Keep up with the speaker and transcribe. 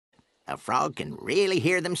A frog can really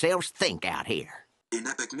hear themselves think out here. In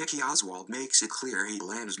Epic, Mickey Oswald makes it clear he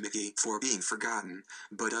blames Mickey for being forgotten,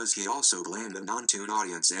 but does he also blame the non-toon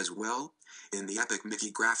audience as well? In the Epic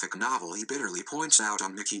Mickey graphic novel, he bitterly points out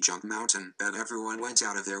on Mickey Junk Mountain that everyone went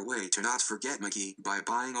out of their way to not forget Mickey by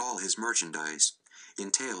buying all his merchandise.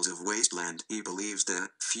 In Tales of Wasteland, he believes that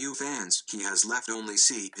few fans he has left only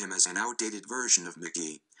see him as an outdated version of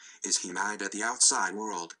Mickey. Is he mad at the outside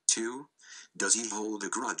world, too? Does he hold a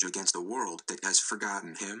grudge against the world that has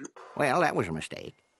forgotten him? Well, that was a mistake.